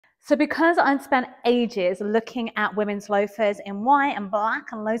So because I'd spent ages looking at women's loafers in white and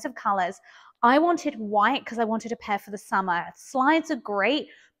black and loads of colors, I wanted white because I wanted a pair for the summer. Slides are great,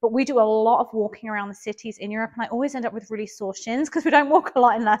 but we do a lot of walking around the cities in Europe, and I always end up with really sore shins because we don't walk a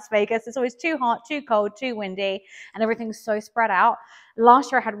lot in Las Vegas. It's always too hot, too cold, too windy, and everything's so spread out.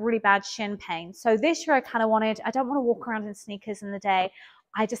 Last year I had really bad shin pain. So this year I kind of wanted, I don't want to walk around in sneakers in the day.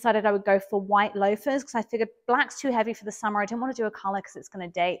 I decided I would go for white loafers because I figured black's too heavy for the summer. I didn't want to do a color because it's going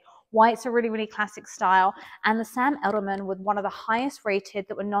to date. White's a really, really classic style. And the Sam Edelman with one of the highest rated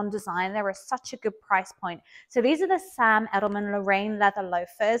that were non-design. They were such a good price point. So these are the Sam Edelman Loraine leather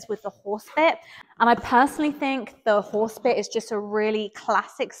loafers with the horse bit. And I personally think the horse bit is just a really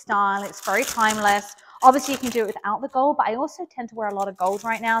classic style. It's very timeless. Obviously, you can do it without the gold, but I also tend to wear a lot of gold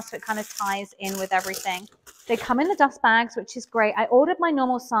right now, so it kind of ties in with everything. They come in the dust bags, which is great. I ordered my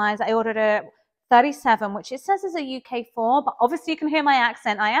normal size. I ordered a 37, which it says is a UK 4, but obviously you can hear my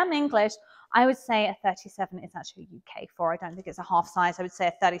accent. I am English. I would say a 37 is actually a UK 4. I don't think it's a half size. I would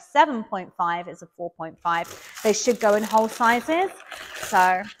say a 37.5 is a 4.5. They should go in whole sizes.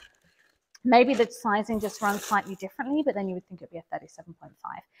 So maybe the sizing just runs slightly differently, but then you would think it'd be a 37.5.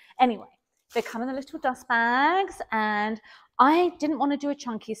 Anyway. They come in the little dust bags, and I didn't want to do a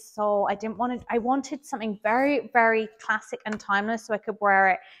chunky sole. I wanted something very, very classic and timeless so I could wear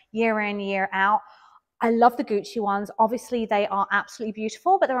it year in, year out. I love the Gucci ones. Obviously, they are absolutely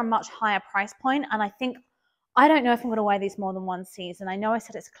beautiful, but they're a much higher price point. And I don't know if I'm going to wear these more than one season. I know I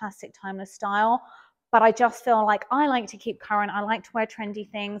said it's a classic, timeless style, but I just feel like I like to keep current. I like to wear trendy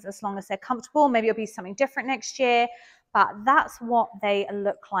things as long as they're comfortable. Maybe it'll be something different next year. But that's what they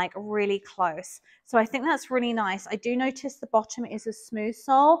look like really close. So I think that's really nice. I do notice the bottom is a smooth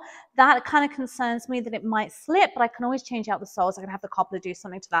sole. That kind of concerns me that it might slip, but I can always change out the soles. I can have the cobbler do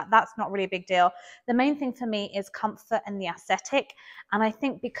something to that. That's not really a big deal. The main thing for me is comfort and the aesthetic. And I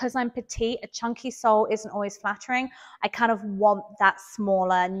think because I'm petite, a chunky sole isn't always flattering. I kind of want that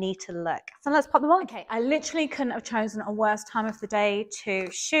smaller, neater look. So let's pop them on. Okay, I literally couldn't have chosen a worse time of the day to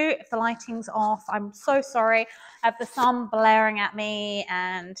shoot. If the lighting's off, I'm so sorry. I have the sun blaring at me,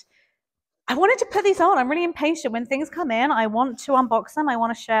 and I wanted to put these on. I'm really impatient. When things come in, I want to unbox them. I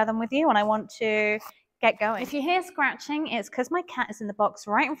want to share them with you, and I want to get going. If you hear scratching, it's because my cat is in the box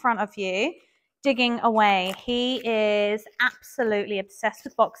right in front of you, digging away. He is absolutely obsessed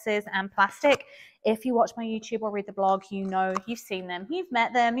with boxes and plastic. If you watch my YouTube or read the blog, you know, you've seen them, you've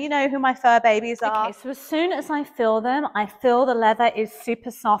met them, you know who my fur babies are. Okay, so as soon as I feel them, I feel the leather is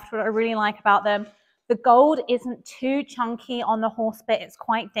super soft. What I really like about them, the gold isn't too chunky on the horse bit. It's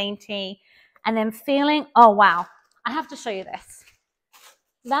quite dainty. And then feeling, oh wow, I have to show you this.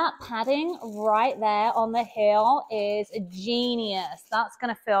 That padding right there on the heel is genius. That's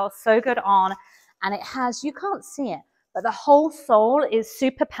going to feel so good on. And it has, you can't see it, but the whole sole is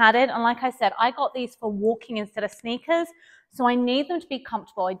super padded. And like I said, I got these for walking instead of sneakers. So I need them to be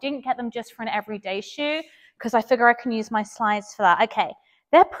comfortable. I didn't get them just for an everyday shoe because I figure I can use my slides for that. Okay.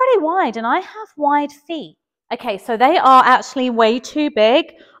 They're pretty wide, and I have wide feet. Okay, so they are actually way too big.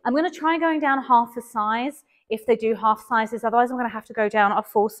 I'm going to try going down half a size if they do half sizes. Otherwise, I'm going to have to go down a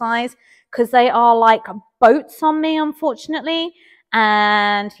full size because they are like boats on me, unfortunately.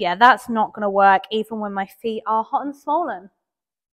 And yeah, that's not going to work even when my feet are hot and swollen.